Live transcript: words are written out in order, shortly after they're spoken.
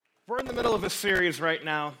We're in the middle of a series right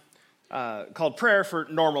now called Prayer for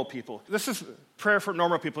Normal People. This is Prayer for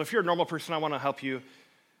Normal People. If you're a normal person, I want to help you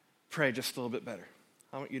pray just a little bit better.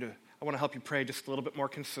 I want to help you pray just a little bit more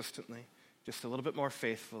consistently, just a little bit more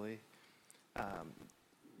faithfully.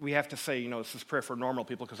 We have to say, this is prayer for normal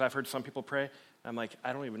people, because I've heard some people pray, and I'm like,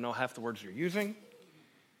 I don't even know half the words you're using.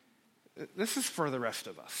 This is for the rest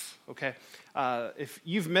of us, okay? If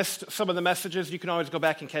you've missed some of the messages, you can always go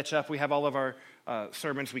back and catch up. We have all of our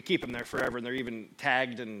sermons. We keep them there forever, and they're even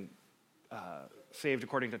tagged and saved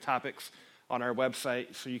according to topics on our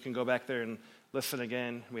website, so you can go back there and listen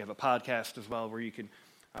again. We have a podcast as well where you can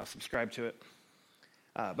subscribe to it.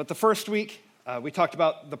 But the first week, we talked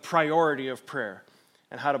about the priority of prayer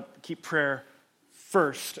and how to keep prayer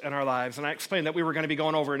first in our lives. And I explained that we were going to be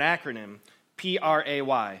going over an acronym,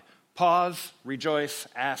 PRAY. Pause, rejoice,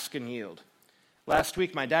 ask, and yield. Last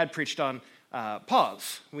week, my dad preached on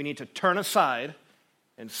pause. We need to turn aside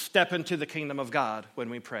and step into the kingdom of God when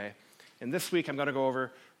we pray. And this week, I'm going to go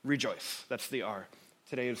over rejoice. That's the R.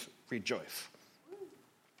 Today is rejoice.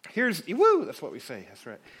 That's what we say. That's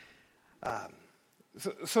right.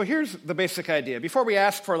 So here's the basic idea. Before we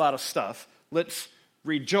ask for a lot of stuff, let's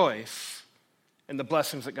rejoice in the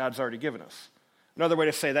blessings that God's already given us. Another way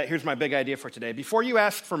to say that, here's my big idea for today. Before you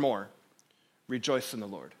ask for more, rejoice in the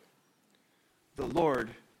Lord. The Lord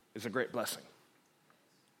is a great blessing.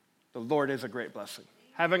 The Lord is a great blessing.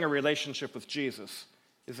 Having a relationship with Jesus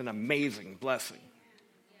is an amazing blessing.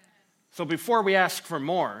 So before we ask for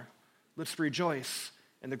more, let's rejoice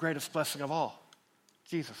in the greatest blessing of all,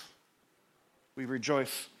 Jesus. We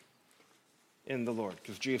rejoice in the Lord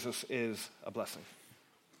because Jesus is a blessing.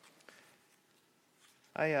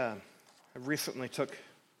 I recently took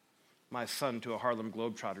my son to a Harlem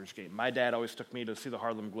Globetrotters game. My dad always took me to see the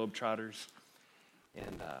Harlem Globetrotters.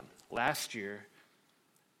 And last year,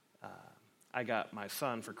 I got my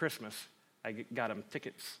son for Christmas, I got him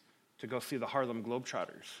tickets to go see the Harlem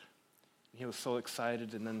Globetrotters. He was so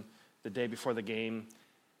excited, and then the day before the game,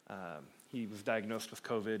 he was diagnosed with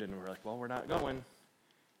COVID, and we were like, well, we're not going.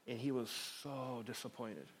 And he was so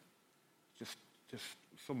disappointed, just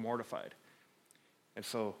so mortified. And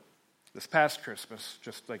so this past Christmas,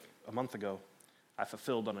 just like a month ago, I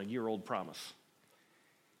fulfilled on a year-old promise.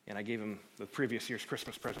 And I gave him the previous year's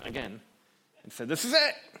Christmas present again and said, this is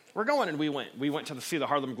it. We're going. And we went. We went to see the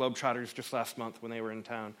Harlem Globetrotters just last month when they were in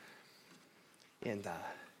town. And,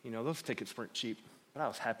 those tickets weren't cheap, but I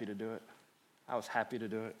was happy to do it.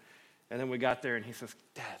 And then we got there, and he says,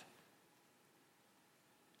 Dad,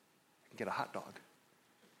 I can get a hot dog.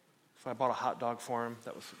 So I bought a hot dog for him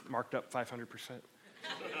that was marked up 500%.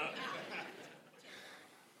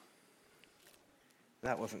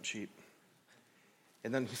 That wasn't cheap.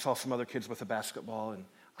 And then he saw some other kids with a basketball, and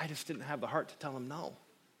I just didn't have the heart to tell him no.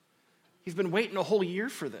 He's been waiting a whole year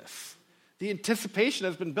for this. The anticipation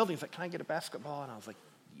has been building. He's like, can I get a basketball? And I was like,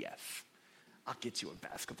 yes, I'll get you a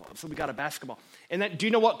basketball. So we got a basketball. And then, do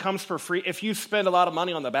you know what comes for free? If you spend a lot of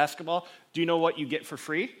money on the basketball, do you know what you get for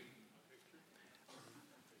free?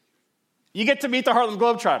 You get to meet the Harlem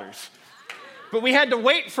Globetrotters. But we had to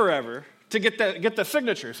wait forever to get the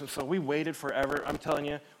signatures. And so we waited forever. I'm telling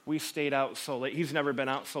you, we stayed out so late. He's never been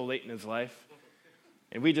out so late in his life.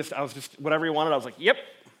 And I was just, whatever he wanted, I was like, yep,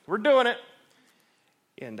 we're doing it.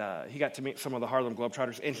 And he got to meet some of the Harlem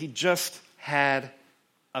Globetrotters. And he just had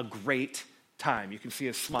a great time. You can see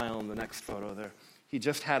his smile in the next photo there. He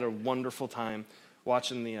just had a wonderful time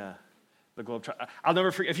watching the Globetrotters. I'll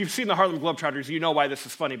never forget, if you've seen the Harlem Globetrotters, you know why this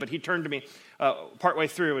is funny. But he turned to me partway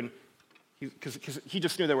through, and because he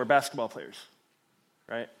just knew they were basketball players,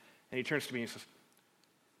 right? And he turns to me and he says,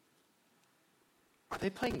 are they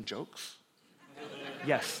playing jokes?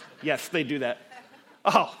 Yes, they do that.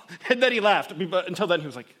 Oh, and then he laughed. But until then, he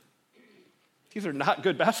was like, these are not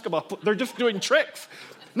good basketball players. They're just doing tricks.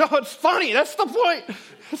 No, it's funny. That's the point.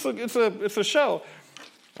 It's a show.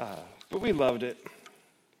 But we loved it.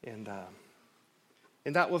 And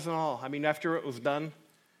that wasn't all. I mean, after it was done,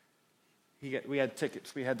 we had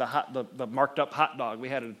tickets. We had the marked up hot dog. We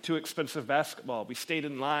had a too expensive basketball. We stayed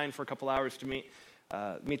in line for a couple hours to meet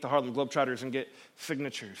the Harlem Globetrotters and get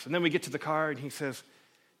signatures. And then we get to the car, and he says,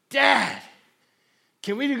 Dad,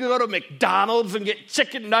 can we go to McDonald's and get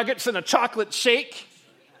chicken nuggets and a chocolate shake?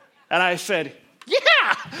 And I said,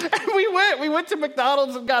 yeah. And we went. We went to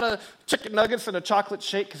McDonald's and got a chicken nuggets and a chocolate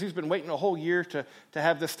shake because he's been waiting a whole year to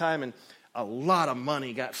have this time. And a lot of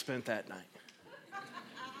money got spent that night.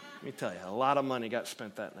 Let me tell you, a lot of money got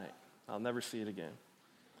spent that night. I'll never see it again.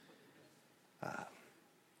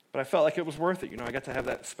 But I felt like it was worth it. I got to have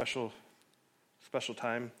that special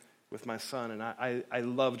time with my son, and I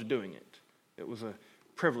loved doing it. It was a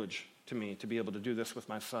privilege to me to be able to do this with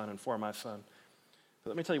my son and for my son. But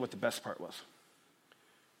let me tell you what the best part was.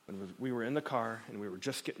 When we were in the car and we were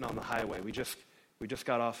just getting on the highway, we just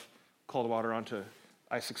got off Coldwater onto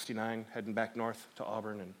I-69, heading back north to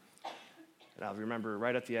Auburn, and I remember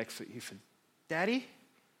right at the exit, he said, "Daddy?"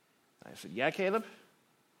 I said, "Yeah, Caleb?"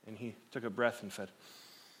 And he took a breath and said,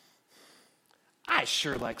 "I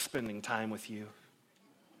sure like spending time with you."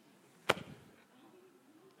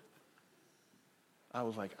 I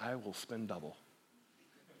was like, I will spend double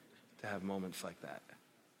to have moments like that.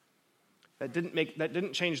 That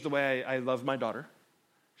didn't change the way I love my daughter.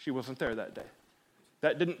 She wasn't there that day.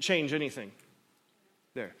 That didn't change anything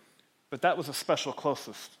there. But that was a special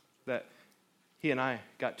closest that he and I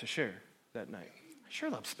got to share that night. I sure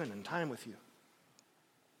love spending time with you.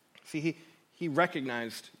 See, he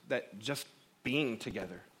recognized that just being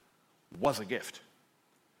together was a gift.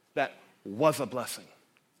 That was a blessing.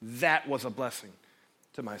 That was a blessing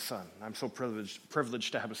to my son. I'm so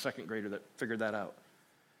privileged to have a second grader that figured that out.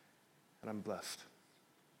 And I'm blessed.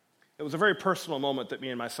 It was a very personal moment that me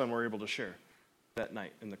and my son were able to share that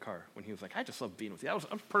night in the car when he was like, "I just love being with you." That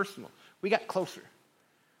was personal. We got closer.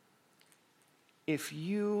 If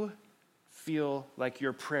you feel like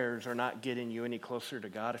your prayers are not getting you any closer to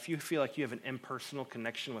God, if you feel like you have an impersonal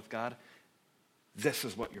connection with God, this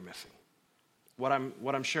is what you're missing. What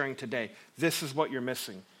I'm sharing today, this is what you're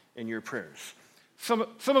missing in your prayers. Some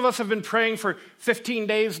of us have been praying for 15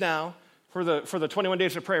 days now for the 21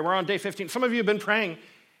 days of prayer. We're on day 15. Some of you have been praying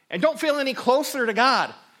and don't feel any closer to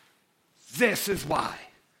God. This is why.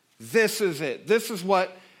 This is it. This is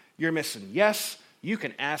what you're missing. Yes, you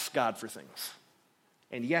can ask God for things.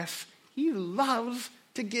 And yes, he loves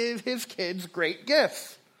to give his kids great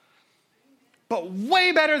gifts. But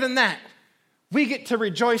way better than that, we get to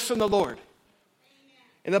rejoice in the Lord.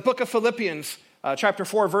 In the book of Philippians, chapter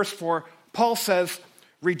 4, verse 4, Paul says,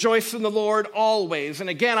 "Rejoice in the Lord always. And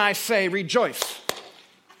again, I say, rejoice."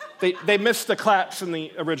 They missed the claps in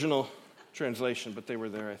the original translation, but they were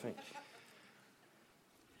there, I think.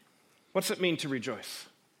 What's it mean to rejoice?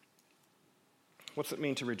 What's it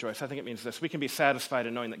mean to rejoice? I think it means this. We can be satisfied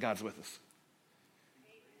in knowing that God's with us.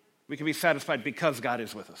 We can be satisfied because God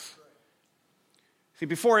is with us. See,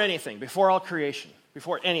 before anything, before all creation,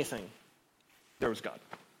 before anything, there was God.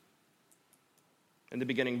 In the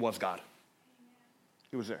beginning was God.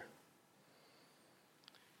 He was there.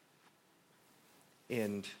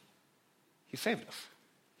 And he saved us.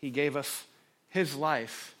 He gave us his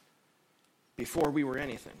life before we were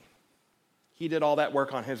anything. He did all that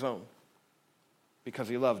work on his own because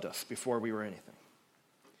he loved us before we were anything.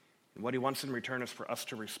 And what he wants in return is for us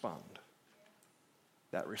to respond.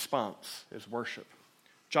 That response is worship.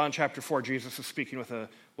 John chapter 4, Jesus is speaking with a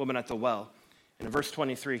woman at the well. And in verse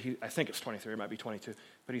 23, I think it's 23, it might be 22,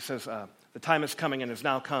 but he says, "The time is coming and has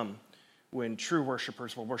now come when true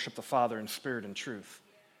worshipers will worship the Father in spirit and truth.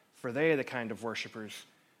 For they are the kind of worshipers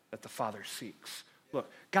that the Father seeks."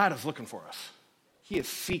 Look, God is looking for us. He is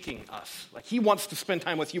seeking us. Like he wants to spend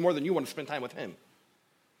time with you more than you want to spend time with him.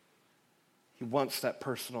 He wants that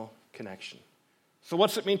personal connection. So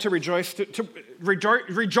what's it mean to rejoice?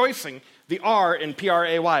 Rejoicing, the R in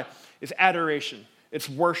P-R-A-Y, is adoration. It's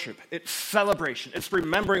worship. It's celebration. It's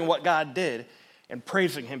remembering what God did and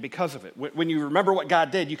praising him because of it. When you remember what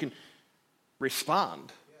God did, you can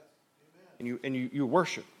respond. And you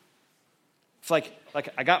worship. It's like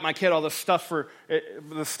I got my kid all this stuff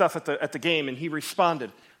at the game, and he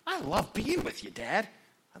responded, "I love being with you, Dad."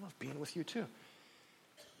 I love being with you too.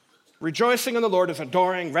 Rejoicing in the Lord is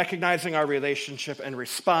adoring, recognizing our relationship, and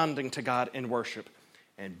responding to God in worship.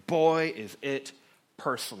 And boy, is it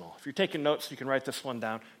personal. If you're taking notes, you can write this one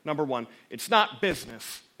down. Number one, it's not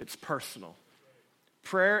business, it's personal.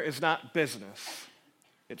 Prayer is not business,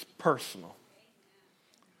 it's personal.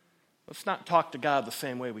 Let's not talk to God the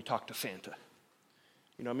same way we talk to Santa.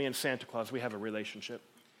 You know, me and Santa Claus, we have a relationship.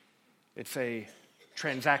 It's a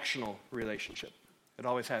transactional relationship. It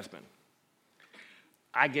always has been.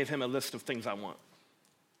 I give him a list of things I want,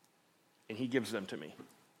 and he gives them to me.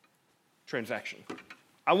 Transaction.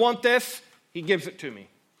 I want this, he gives it to me.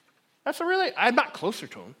 I'm not closer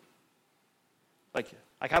to him. Like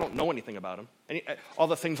I don't know anything about him. All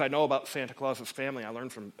the things I know about Santa Claus's family, I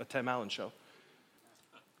learned from a Tim Allen show.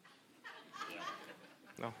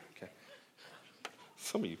 No? Okay.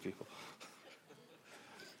 Some of you people.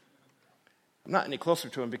 I'm not any closer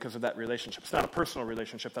to him because of that relationship. It's not a personal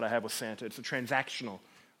relationship that I have with Santa. It's a transactional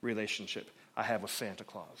relationship I have with Santa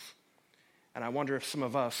Claus. And I wonder if some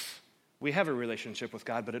of us, we have a relationship with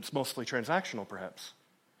God, but it's mostly transactional perhaps.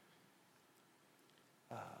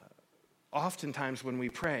 Oftentimes when we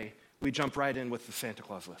pray, we jump right in with the Santa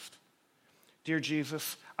Claus list. Dear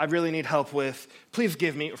Jesus, I really need help with, please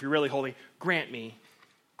give me, if you're really holy, grant me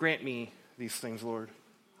these things, Lord.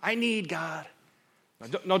 I need God.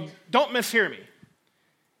 No, don't mishear me.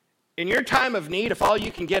 In your time of need, if all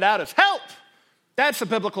you can get out is help, that's a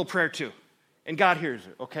biblical prayer too. And God hears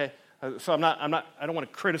it, okay? So I don't want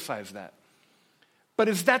to criticize that. But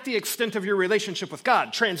is that the extent of your relationship with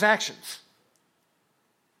God? Transactions.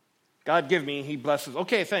 God give me, he blesses.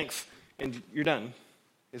 Okay, thanks. And you're done.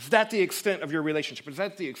 Is that the extent of your relationship? Is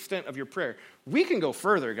that the extent of your prayer? We can go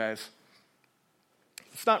further, guys.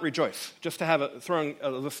 It's not rejoice, just to have throwing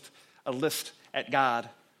a list at God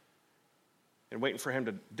and waiting for him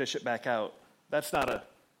to dish it back out. That's not a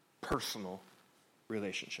personal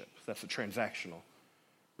relationship. That's a transactional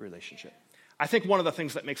relationship. I think one of the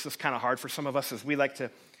things that makes this kind of hard for some of us is we like to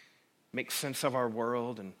make sense of our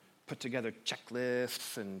world and put together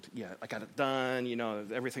checklists and, yeah, I got it done,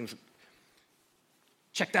 everything's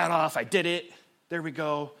check that off, I did it, there we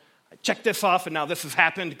go. I checked this off and now this has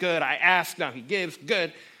happened, good. I asked, now he gives,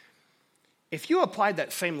 good. If you applied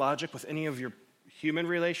that same logic with any of your human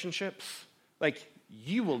relationships,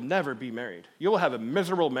 you will never be married. You will have a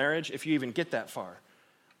miserable marriage if you even get that far.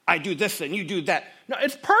 I do this and you do that. No,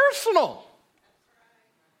 it's personal.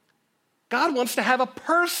 God wants to have a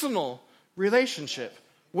personal relationship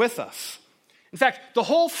with us. In fact, the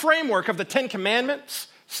whole framework of the Ten Commandments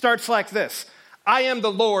starts like this. I am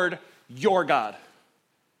the Lord, your God.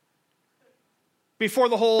 Before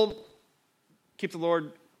the whole, keep the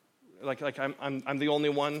Lord, I'm the only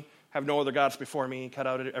one, have no other gods before me, cut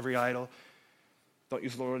out every idol, don't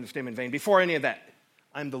use the Lord's name in vain. Before any of that,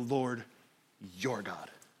 I'm the Lord, your God.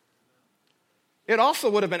 It also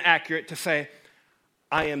would have been accurate to say,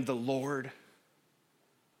 I am the Lord,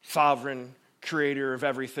 sovereign, creator of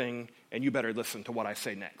everything, and you better listen to what I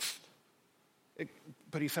say next.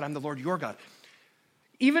 But he said, I'm the Lord, your God.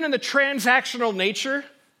 Even in the transactional nature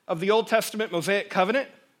of the Old Testament Mosaic covenant,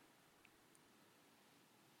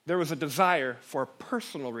 there was a desire for a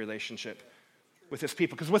personal relationship with his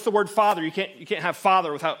people. Because with the word father, you can't have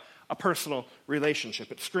father without a personal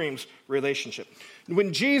relationship. It screams relationship.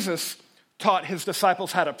 When Jesus taught his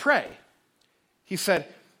disciples how to pray, he said,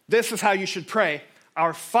 this is how you should pray.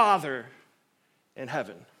 Our Father in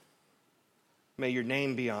heaven, may your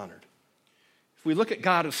name be honored. If we look at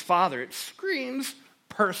God as Father, it screams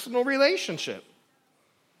personal relationship.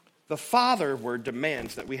 The Father word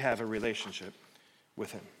demands that we have a relationship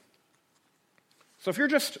with him. So if you're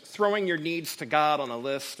just throwing your needs to God on a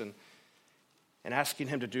list and asking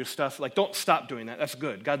him to do stuff, don't stop doing that. That's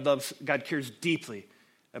good. God cares deeply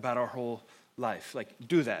about our whole life.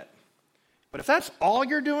 Do that. But if that's all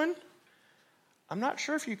you're doing, I'm not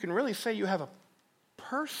sure if you can really say you have a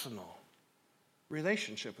personal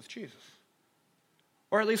relationship with Jesus.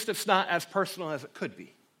 Or at least it's not as personal as it could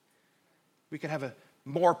be. We could have a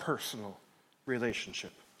more personal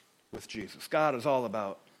relationship with Jesus. God is all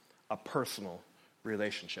about a personal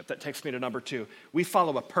relationship. That takes me to number 2. We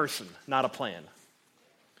follow a person, not a plan.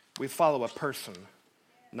 We follow a person,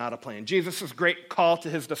 not a plan. Jesus' great call to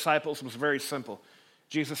his disciples was very simple.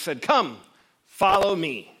 Jesus said, come, follow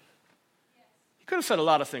me. He could have said a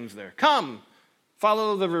lot of things there. Come,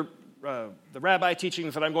 follow the rabbi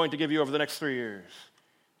teachings that I'm going to give you over the next 3 years.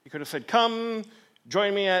 He could have said, come,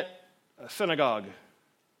 join me at a synagogue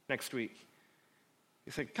next week. He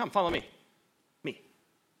said, come, follow me. Me.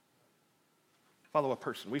 Follow a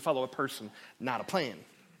person. We follow a person, not a plan.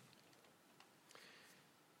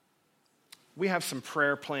 We have some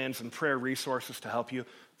prayer plans and prayer resources to help you.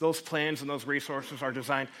 Those plans and those resources are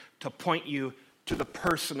designed to point you to the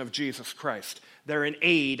person of Jesus Christ. They're an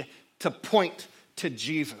aid to point to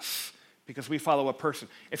Jesus because we follow a person.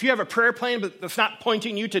 If you have a prayer plan but that's not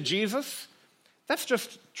pointing you to Jesus, that's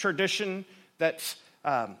just tradition that's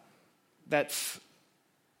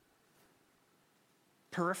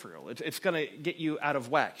peripheral. It's going to get you out of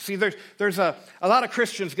whack. See, there's a lot of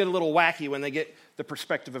Christians get a little wacky when they get the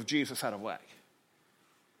perspective of Jesus out of whack.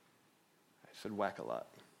 I said whack a lot,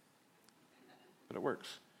 but it works.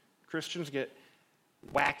 Christians get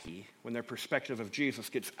wacky when their perspective of Jesus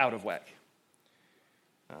gets out of whack.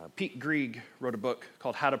 Pete Greig wrote a book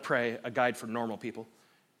called How to Pray, A Guide for Normal People.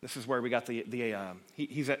 This is where we got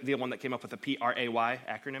he's the one that came up with the PRAY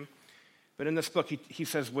acronym. But in this book, he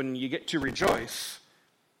says when you get to rejoice,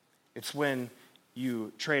 it's when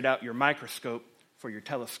you trade out your microscope for your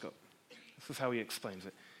telescope. This is how he explains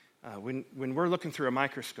it. When we're looking through a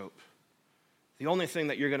microscope, the only thing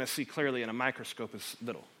that you're going to see clearly in a microscope is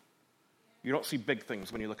little. You don't see big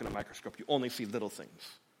things when you look in a microscope. You only see little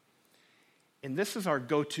things. And this is our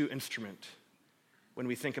go-to instrument when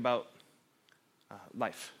we think about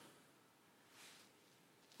life.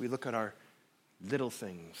 We look at our little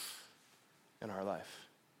things in our life.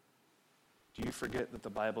 Do you forget that the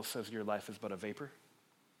Bible says your life is but a vapor?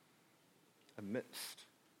 A mist.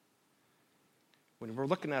 When we're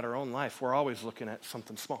looking at our own life, we're always looking at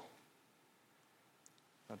something small.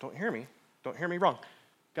 Now, don't hear me wrong.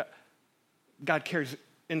 God cares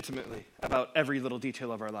intimately about every little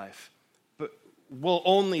detail of our life. But we'll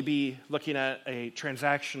only be looking at a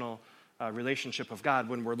transactional relationship of God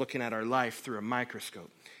when we're looking at our life through a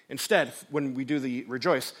microscope. Instead, when we do the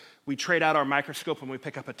rejoice, we trade out our microscope and we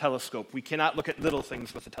pick up a telescope. We cannot look at little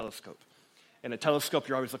things with a telescope. In a telescope,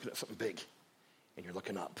 you're always looking at something big, and you're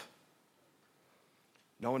looking up.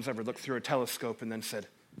 No one's ever looked through a telescope and then said,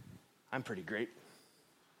 I'm pretty great.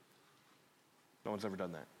 No one's ever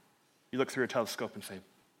done that. You look through a telescope and say,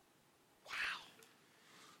 wow,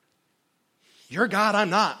 you're God, I'm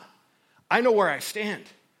not. I know where I stand.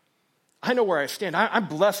 I'm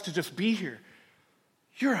blessed to just be here.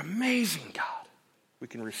 You're amazing, God. We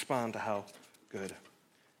can respond to how good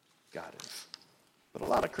God is. But a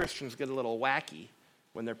lot of Christians get a little wacky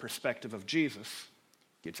when their perspective of Jesus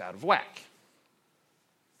gets out of whack.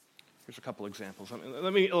 Here's a couple examples.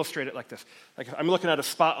 Let me illustrate it like this. Like I'm looking at a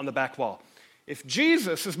spot on the back wall. If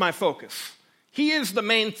Jesus is my focus, he is the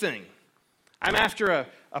main thing. I'm after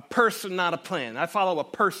a person, not a plan. I follow a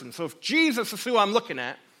person. So if Jesus is who I'm looking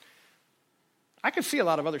at, I can see a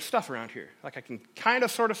lot of other stuff around here. Like I can kind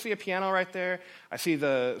of sort of see a piano right there. I see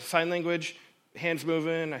the sign language, hands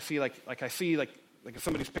moving. I see like if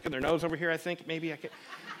somebody's picking their nose over here, I think. Maybe I can.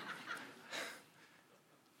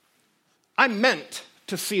 I'm meant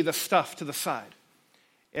to see the stuff to the side.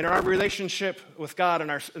 In our relationship with God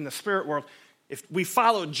in the spirit world, if we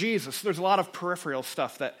follow Jesus, there's a lot of peripheral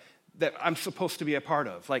stuff that I'm supposed to be a part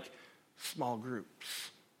of, like small groups,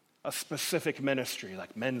 a specific ministry,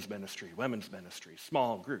 like men's ministry, women's ministry,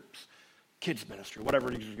 small groups, kids ministry,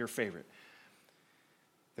 whatever is your favorite.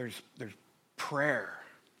 There's prayer.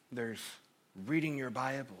 There's reading your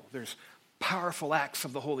Bible. There's powerful acts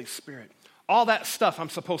of the Holy Spirit. All that stuff I'm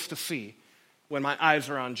supposed to see when my eyes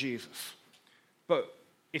are on Jesus. But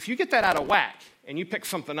if you get that out of whack and you pick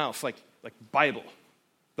something else, like Bible,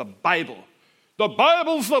 the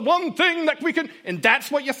Bible's the one thing that we can, and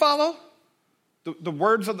that's what you follow? The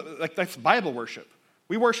words of that's Bible worship.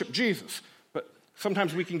 We worship Jesus, but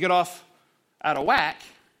sometimes we can get off out of whack,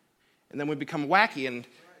 and then we become wacky, and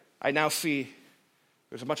I now see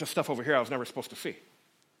there's a bunch of stuff over here I was never supposed to see. I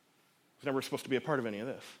was never supposed to be a part of any of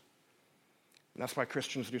this. And that's why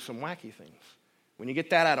Christians do some wacky things. When you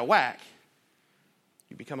get that out of whack,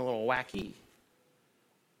 you become a little wacky.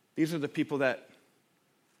 These are the people that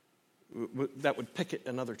would picket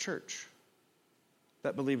another church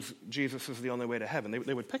that believes Jesus is the only way to heaven.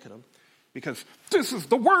 They would picket him because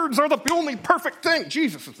the words are the only perfect thing.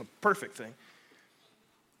 Jesus is the perfect thing.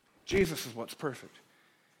 Jesus is what's perfect.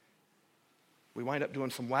 We wind up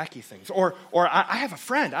doing some wacky things. Or I have a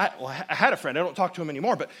friend. I had a friend. I don't talk to him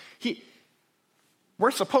anymore, but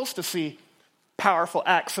we're supposed to see powerful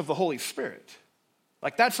acts of the Holy Spirit.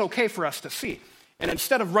 Like that's okay for us to see. And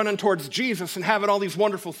instead of running towards Jesus and having all these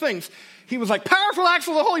wonderful things, he was like, powerful acts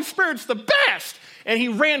of the Holy Spirit's the best. And he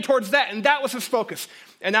ran towards that, and that was his focus.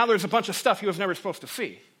 And now there's a bunch of stuff he was never supposed to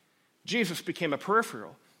see. Jesus became a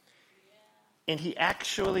peripheral. And he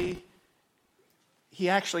actually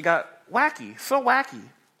got wacky, so wacky,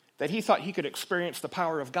 that he thought he could experience the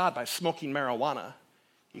power of God by smoking marijuana.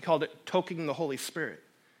 He called it toking the Holy Spirit.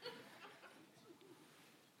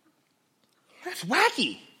 That's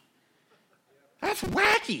wacky. That's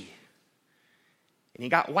wacky. And he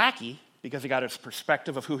got wacky because he got his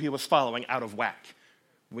perspective of who he was following out of whack.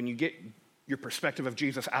 When you get your perspective of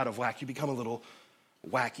Jesus out of whack, you become a little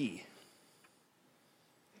wacky.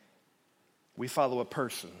 We follow a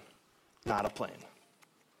person, not a plan.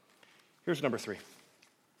 Here's number 3.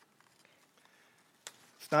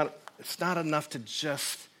 It's not enough to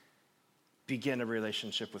just begin a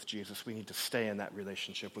relationship with Jesus. We need to stay in that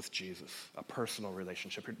relationship with Jesus, a personal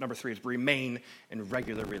relationship. Number 3 is remain in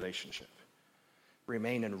regular relationship.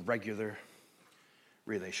 Remain in regular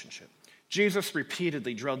relationship. Jesus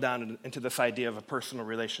repeatedly drilled down into this idea of a personal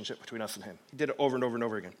relationship between us and him. He did it over and over and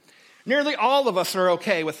over again. Nearly all of us are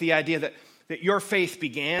okay with the idea that your faith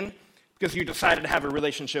began because you decided to have a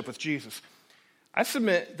relationship with Jesus. I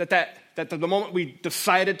submit that the moment we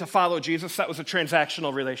decided to follow Jesus, that was a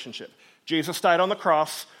transactional relationship. Jesus died on the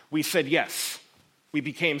cross. We said yes. We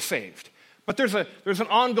became saved. But there's an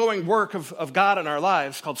ongoing work of God in our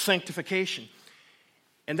lives called sanctification.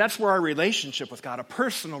 And that's where our relationship with God, a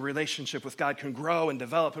personal relationship with God, can grow and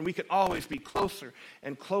develop. And we can always be closer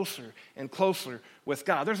and closer and closer with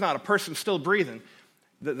God. There's not a person still breathing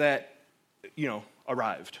that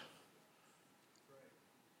arrived.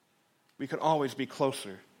 we can always be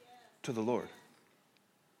closer to the Lord.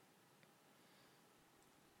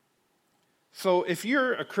 So if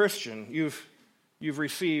you're a Christian, you've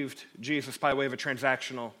received Jesus by way of a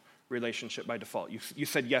transactional relationship by default. You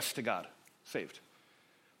said yes to God, saved.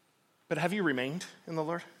 But have you remained in the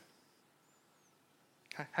Lord?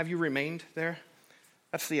 Have you remained there?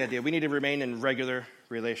 That's the idea. We need to remain in regular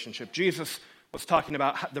relationship. Jesus was talking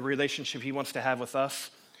about the relationship he wants to have with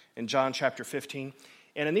us in John chapter 15.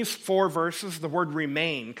 And in these 4 verses, the word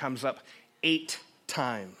remain comes up 8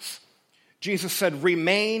 times. Jesus said,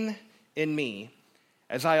 "Remain in me,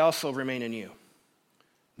 as I also remain in you.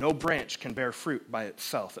 No branch can bear fruit by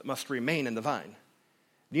itself. It must remain in the vine.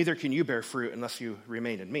 Neither can you bear fruit unless you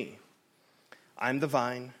remain in me. I'm the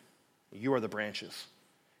vine, you are the branches.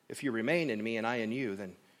 If you remain in me and I in you,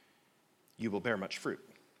 then you will bear much fruit.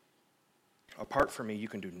 Apart from me, you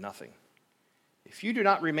can do nothing. If you do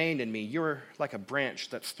not remain in me, you're like a branch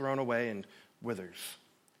that's thrown away and withers.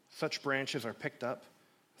 Such branches are picked up,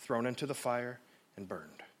 thrown into the fire, and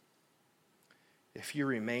burned. If you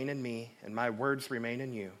remain in me and my words remain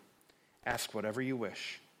in you, ask whatever you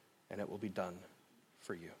wish, and it will be done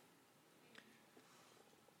for you."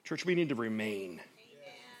 Church, we need to remain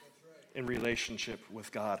in relationship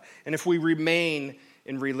with God. And if we remain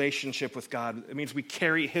in relationship with God, it means we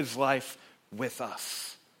carry his life with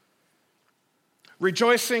us.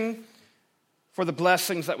 Rejoicing for the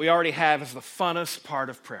blessings that we already have is the funnest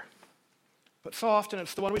part of prayer. But so often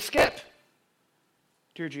it's the one we skip.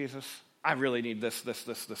 Dear Jesus, I really need this,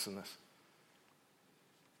 and this.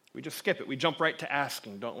 We just skip it. We jump right to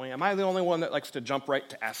asking, don't we? Am I the only one that likes to jump right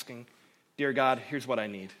to asking? Dear God, here's what I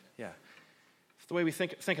need. Yeah. It's the way we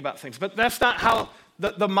think about things. But that's not how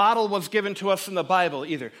the model was given to us in the Bible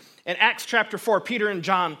either. In Acts chapter 4, Peter and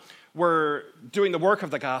John were doing the work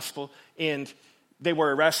of the gospel, and they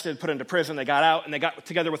were arrested, put into prison. They got out, and they got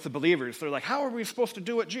together with the believers. They're like, how are we supposed to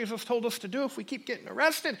do what Jesus told us to do if we keep getting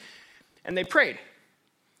arrested? And they prayed.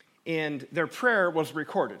 And their prayer was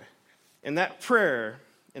recorded. And that prayer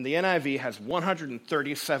in the NIV has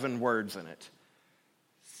 137 words in it.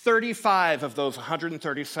 35 of those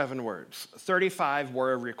 137 words, 35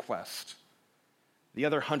 were a request. The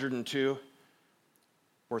other 102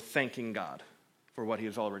 were thanking God for what he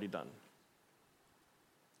has already done.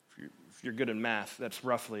 If you're good in math, that's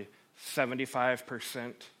roughly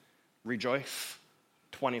 75% rejoice,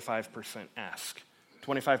 25% ask.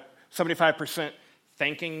 75%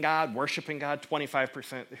 thanking God, worshiping God,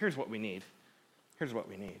 25%. Here's what we need.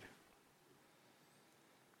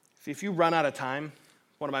 See, if you run out of time,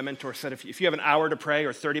 one of my mentors said, if you have an hour to pray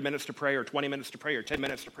or 30 minutes to pray or 20 minutes to pray or 10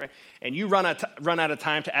 minutes to pray, and you run out of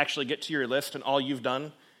time to actually get to your list and all you've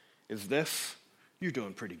done is this, you're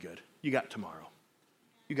doing pretty good. You got tomorrow.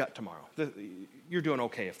 You're doing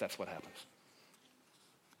okay if that's what happens.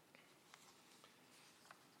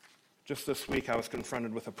 Just this week, I was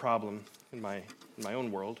confronted with a problem in my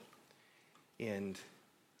own world, and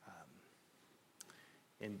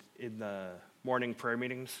in the morning prayer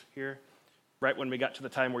meetings here, right when we got to the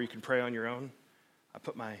time where you can pray on your own, I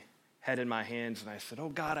put my head in my hands and I said, "Oh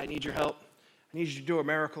God, I need your help. I need you to do a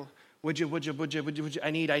miracle. Would you?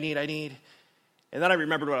 I need. And then I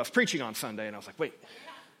remembered what I was preaching on Sunday, and I was like, wait,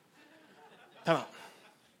 time out.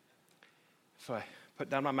 So I put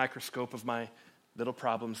down my microscope of my little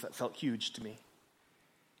problems that felt huge to me.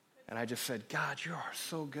 And I just said, God, you are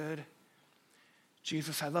so good.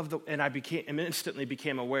 Jesus, I love and I instantly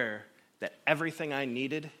became aware that everything I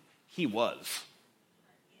needed, he was.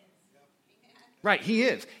 Right, he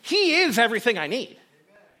is. He is everything I need.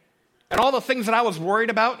 And all the things that I was worried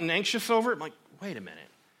about and anxious over, I'm like, wait a minute.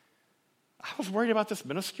 I was worried about this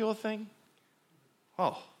minuscule thing?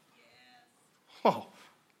 Oh,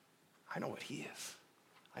 I know what he is.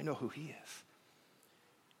 I know who he is.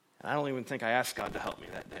 And I don't even think I asked God to help me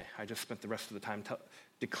that day. I just spent the rest of the time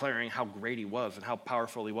declaring how great he was and how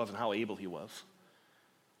powerful he was and how able he was.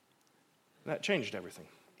 That changed everything.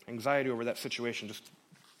 Anxiety over that situation just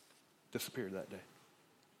disappeared that day.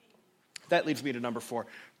 That leads me to number 4.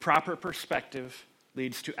 Proper perspective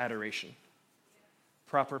leads to adoration.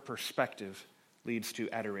 Proper perspective leads to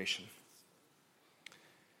adoration.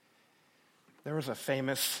 There was a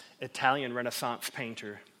famous Italian Renaissance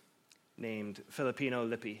painter named Filippino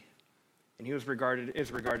Lippi, and he is regarded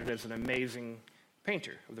as an amazing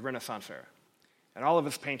painter of the Renaissance era. And all of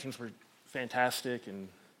his paintings were fantastic and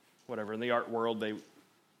whatever. In the art world, he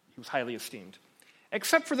was highly esteemed.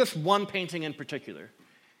 Except for this one painting in particular.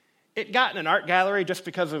 It got in an art gallery just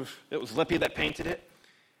because it was Lippi that painted it.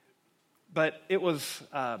 But it was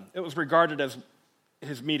regarded as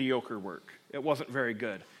his mediocre work. It wasn't very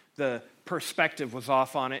good. The perspective was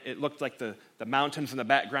off on it. It looked like the mountains in the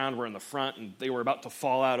background were in the front, and they were about to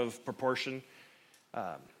fall out of proportion.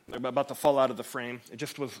 They were about to fall out of the frame. It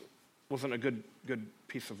just wasn't a good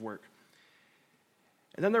piece of work.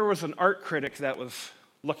 And then there was an art critic that was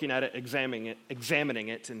looking at it, examining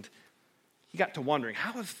it, and he got to wondering,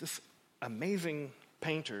 how does this amazing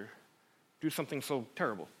painter do something so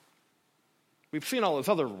terrible? We've seen all his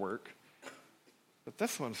other work, but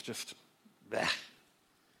this one's just, bleh.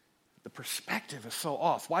 The perspective is so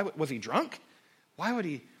off. Was he drunk? Why would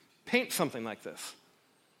he paint something like this?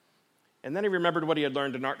 And then he remembered what he had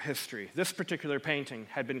learned in art history. This particular painting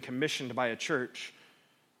had been commissioned by a church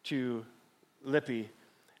to Lippi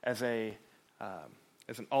as an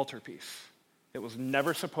altarpiece. It was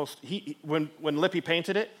never supposed to, when Lippi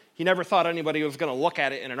painted it, he never thought anybody was going to look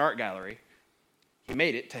at it in an art gallery. He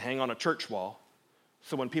made it to hang on a church wall,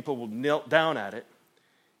 so when people would kneel down at it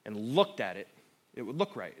and looked at it, it would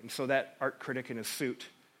look right. And so that art critic in his suit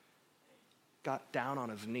got down on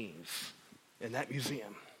his knees in that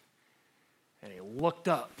museum, and he looked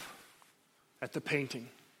up at the painting,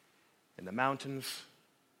 and the mountains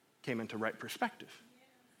came into right perspective.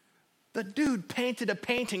 The dude painted a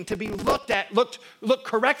painting to be looked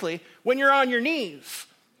correctly when you're on your knees.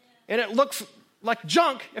 And it looks like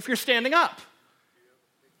junk if you're standing up.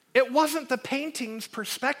 It wasn't the painting's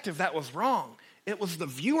perspective that was wrong. It was the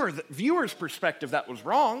viewer's perspective that was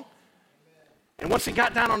wrong. And once he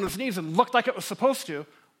got down on his knees and looked like it was supposed to,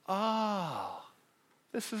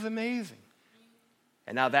 this is amazing.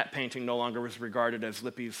 And now that painting no longer was regarded as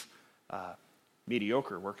Lippi's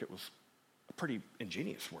mediocre work. It was a pretty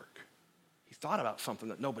ingenious work. He thought about something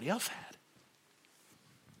that nobody else had.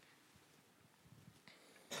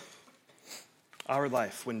 Our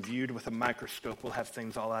life, when viewed with a microscope, will have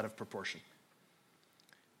things all out of proportion.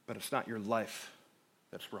 But it's not your life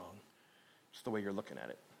that's wrong. It's the way you're looking at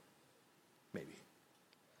it. Maybe.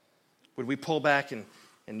 Would we pull back and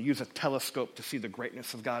use a telescope to see the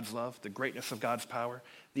greatness of God's love, the greatness of God's power,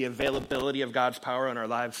 the availability of God's power in our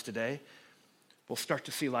lives today? We'll start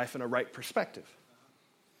to see life in a right perspective.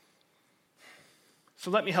 So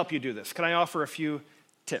let me help you do this. Can I offer a few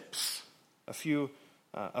tips, a few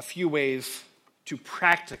ways to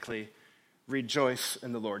practically rejoice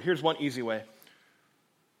in the Lord? Here's one easy way.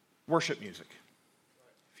 Worship music.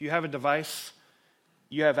 If you have a device,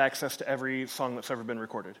 you have access to every song that's ever been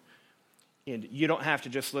recorded. And you don't have to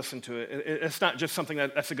just listen to it. It's not just something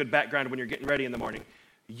that's a good background when you're getting ready in the morning.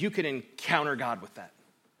 You can encounter God with that.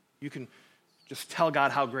 You can just tell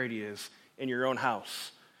God how great he is in your own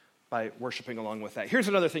house by worshiping along with that. Here's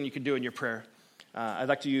another thing you can do in your prayer. I'd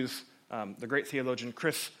like to use the great theologian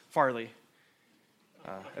Chris Farley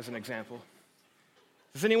as an example.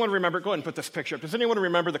 Does anyone remember, go ahead and put this picture up. Does anyone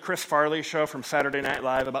remember the Chris Farley show from Saturday Night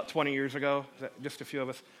Live about 20 years ago? Is that just a few of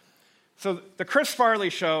us? So the Chris Farley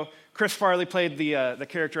show, Chris Farley played the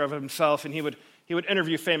character of himself, and he would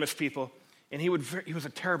interview famous people, and he was a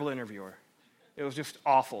terrible interviewer. It was just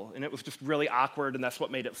awful, and it was just really awkward, and that's what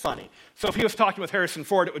made it funny. So if he was talking with Harrison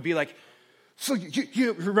Ford, it would be like, so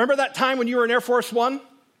you remember that time when you were in Air Force One?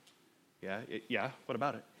 Yeah, what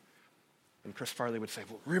about it? And Chris Farley would say,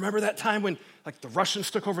 well, remember that time when the Russians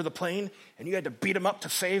took over the plane and you had to beat them up to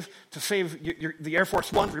save the Air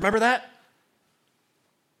Force One? Remember that?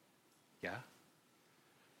 Yeah. And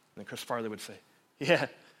then Chris Farley would say, yeah,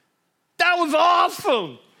 that was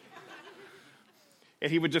awesome.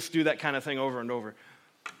 And he would just do that kind of thing over and over.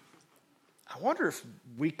 I wonder if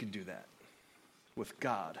we could do that with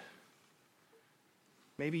God.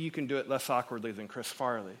 Maybe you can do it less awkwardly than Chris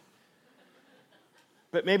Farley.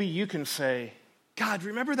 But maybe you can say, God,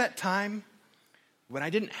 remember that time when I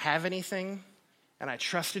didn't have anything and I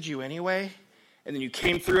trusted you anyway? And then you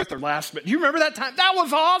came through at the last minute. Do you remember that time? That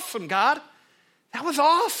was awesome, God. That was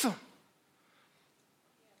awesome.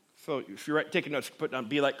 So if you're taking notes, put down,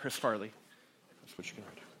 be like Chris Farley. That's what you can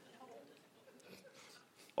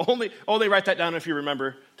write. Only write that down if you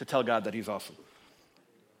remember to tell God that he's awesome.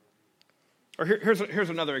 Or here's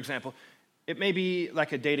another example. It may be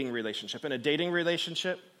like a dating relationship. In a dating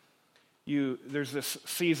relationship, there's this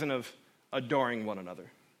season of adoring one another.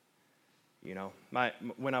 You know,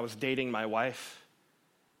 when I was dating my wife,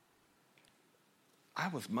 I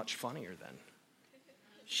was much funnier then.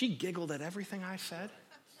 She giggled at everything I said.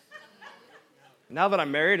 Now that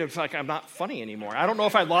I'm married, it's like I'm not funny anymore. I don't know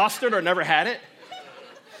if I lost it or never had it.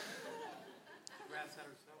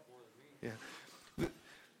 Yeah.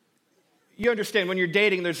 You understand, when you're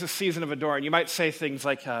dating, there's this season of adoring. You might say things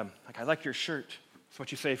like I like your shirt. That's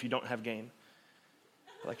what you say if you don't have game.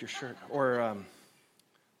 I like your shirt. Or,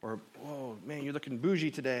 whoa, man, you're looking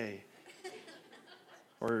bougie today.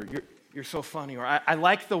 Or you're so funny. Or I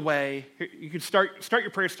like the way, you could start your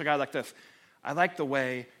prayers to God like this. I like the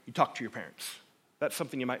way you talk to your parents. That's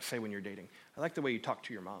something you might say when you're dating. I like the way you talk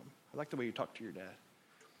to your mom. I like the way you talk to your dad.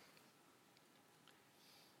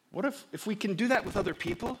 What if we can do that with other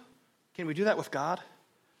people? Can we do that with God?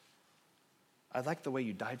 I like the way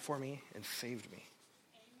you died for me and saved me.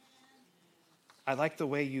 I like the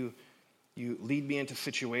way you lead me into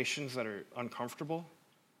situations that are uncomfortable,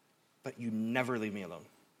 but you never leave me alone.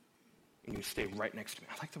 And you stay right next to me.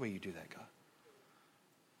 I like the way you do that, God.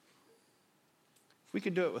 If we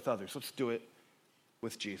could do it with others, let's do it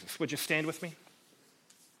with Jesus. Would you stand with me?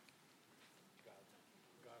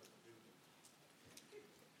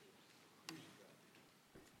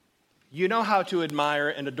 You know how to admire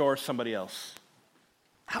and adore somebody else.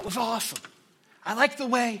 That was awesome. I like the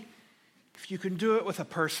way, if you can do it with a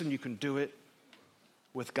person, you can do it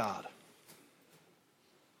with God.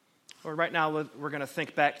 Or right now, we're going to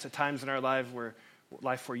think back to times in our life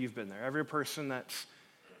where you've been there. Every person that's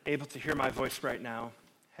able to hear my voice right now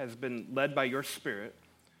has been led by your Spirit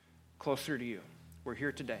closer to you. We're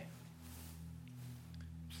here today.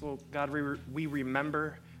 So, God, we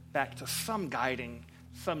remember back to some guiding,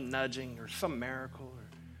 some nudging, or some miracle,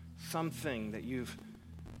 or something that you've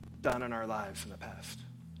done in our lives in the past.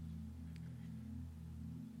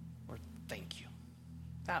 Lord, thank you.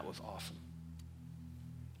 That was awesome.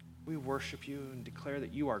 We worship you and declare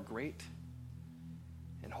that you are great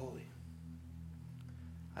and holy.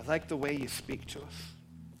 I like the way you speak to us.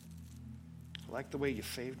 I like the way you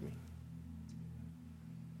saved me.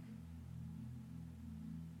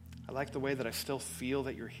 I like the way that I still feel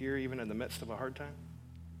that you're here even in the midst of a hard time.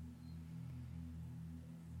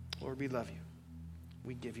 Lord, we love you.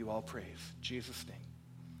 We give you all praise. In Jesus'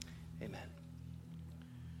 name, amen.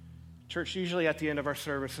 Church, usually at the end of our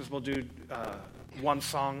services, we'll do one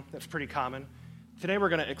song that's pretty common. Today we're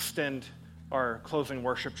going to extend our closing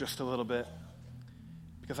worship just a little bit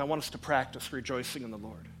because I want us to practice rejoicing in the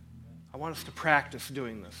Lord. I want us to practice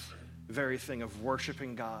doing this very thing of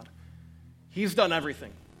worshiping God. He's done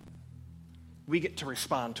everything. We get to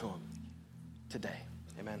respond to him today.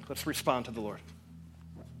 Amen. Let's respond to the Lord.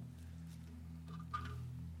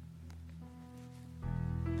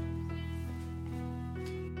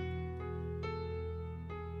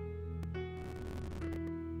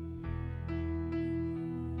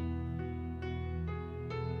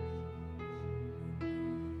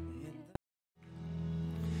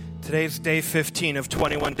 Today's day 15 of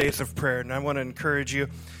 21 days of prayer, and I want to encourage you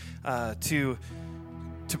to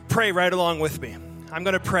pray right along with me. I'm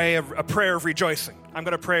going to pray a prayer of rejoicing. I'm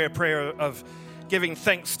going to pray a prayer of giving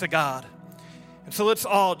thanks to God. And so let's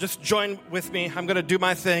all just join with me. I'm going to do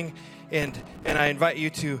my thing, and I invite you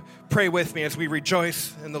to pray with me as we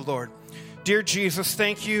rejoice in the Lord. Dear Jesus,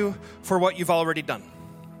 thank you for what you've already done.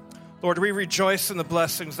 Lord, we rejoice in the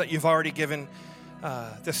blessings that you've already given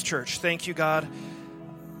this church. Thank you, God,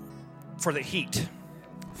 for the heat.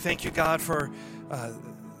 Thank you, God, for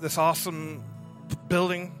this awesome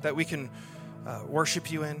building that we can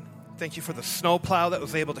worship you in. Thank you for the snowplow that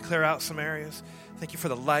was able to clear out some areas. Thank you for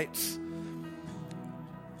the lights.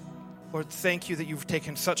 Lord, thank you that you've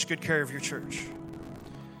taken such good care of your church.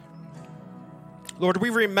 Lord,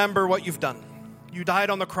 we remember what you've done. You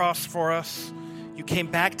died on the cross for us. You came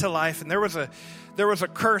back to life, and there was a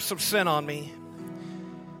curse of sin on me,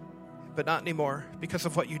 but not anymore because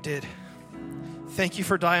of what you did. Thank you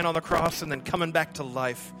for dying on the cross and then coming back to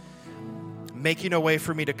life, making a way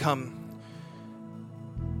for me to come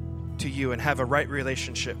to you and have a right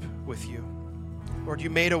relationship with you. Lord, you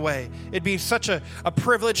made a way. It'd be such a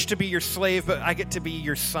privilege to be your slave, but I get to be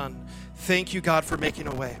your son. Thank you, God, for making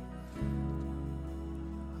a way.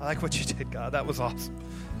 I like what you did, God. That was awesome.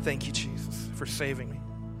 Thank you, Jesus, for saving me.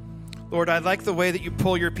 Lord, I like the way that you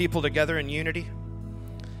pull your people together in unity.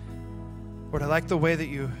 Lord, I like the way that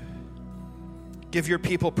you give your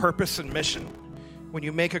people purpose and mission. When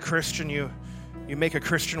you make a Christian, you make a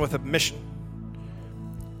Christian with a mission.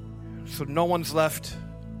 So no one's left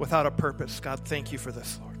without a purpose. God, thank you for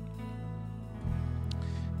this, Lord.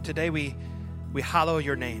 Today we hallow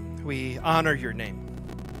your name. We honor your name.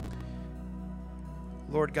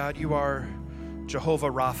 Lord God, you are Jehovah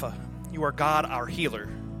Rapha. You are God, our healer.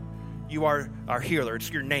 You are our healer. It's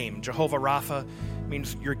your name. Jehovah Rapha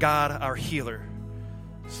means you're God, our healer.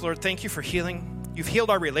 So Lord, thank you for healing. You've healed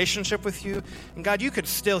our relationship with you. And God, you could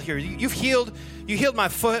still heal. You healed my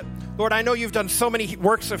foot. Lord, I know you've done so many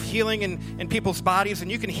works of healing in people's bodies,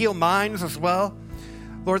 and you can heal minds as well.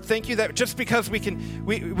 Lord, thank you that just because we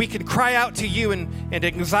can cry out to you and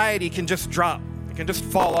anxiety can just drop. It can just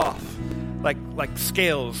fall off. like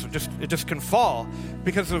scales. It just can fall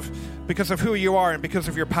because of who you are and because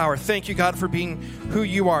of your power. Thank you, God, for being who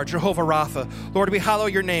you are, Jehovah Rapha. Lord, we hallow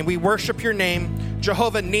your name. We worship your name,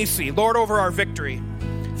 Jehovah Nisi, Lord over our victory.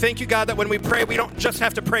 Thank you, God, that when we pray, we don't just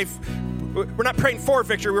have to pray. We're not praying for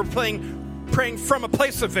victory. We're praying from a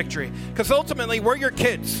place of victory, because ultimately we're your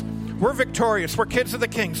kids. We're victorious. We're kids of the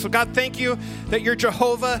King. So God, thank you that you're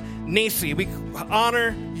Jehovah Nisi. We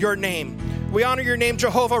honor your name. We honor your name,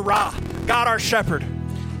 Jehovah Ra, God our shepherd.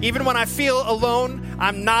 Even when I feel alone,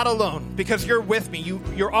 I'm not alone, because you're with me.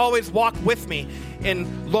 You're always walk with me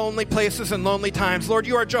in lonely places and lonely times. Lord,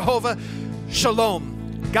 you are Jehovah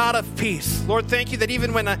Shalom, God of peace. Lord, thank you that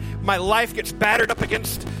even when my life gets battered up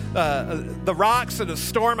against the rocks of the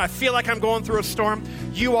storm, I feel like I'm going through a storm,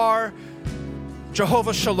 you are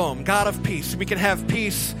Jehovah Shalom, God of peace. We can have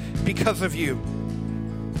peace because of you.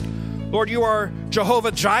 Lord, you are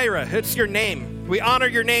Jehovah Jireh. It's your name. We honor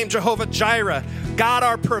your name, Jehovah Jireh, God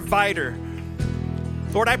our provider.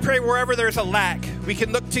 Lord, I pray wherever there's a lack, we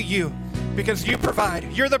can look to you because you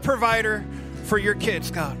provide. You're the provider for your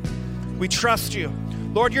kids, God. We trust you.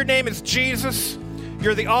 Lord, your name is Jesus.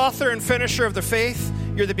 You're the author and finisher of the faith.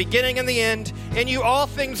 You're the beginning and the end. In you, all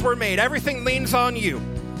things were made. Everything leans on you.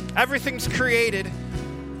 Everything's created,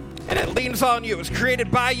 and it leans on you. It was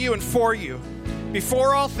created by you and for you.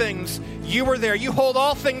 Before all things, you were there. You hold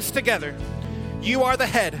all things together. You are the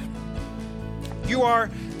head. You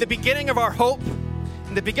are the beginning of our hope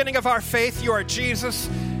and the beginning of our faith. You are Jesus.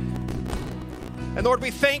 And Lord,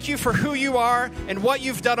 we thank you for who you are and what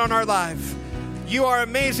you've done on our life. You are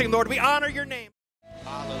amazing, Lord. We honor your name.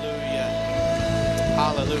 Hallelujah.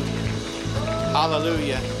 Hallelujah.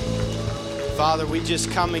 Hallelujah. Father, we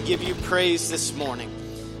just come and give you praise this morning.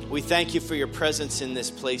 We thank you for your presence in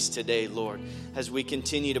this place today, Lord. As we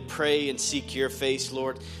continue to pray and seek your face,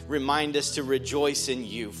 Lord, remind us to rejoice in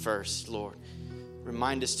you first, Lord.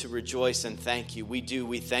 Remind us to rejoice and thank you. We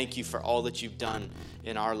thank you for all that you've done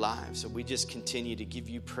in our lives. So we just continue to give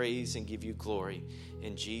you praise and give you glory.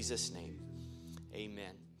 In Jesus' name,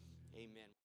 amen.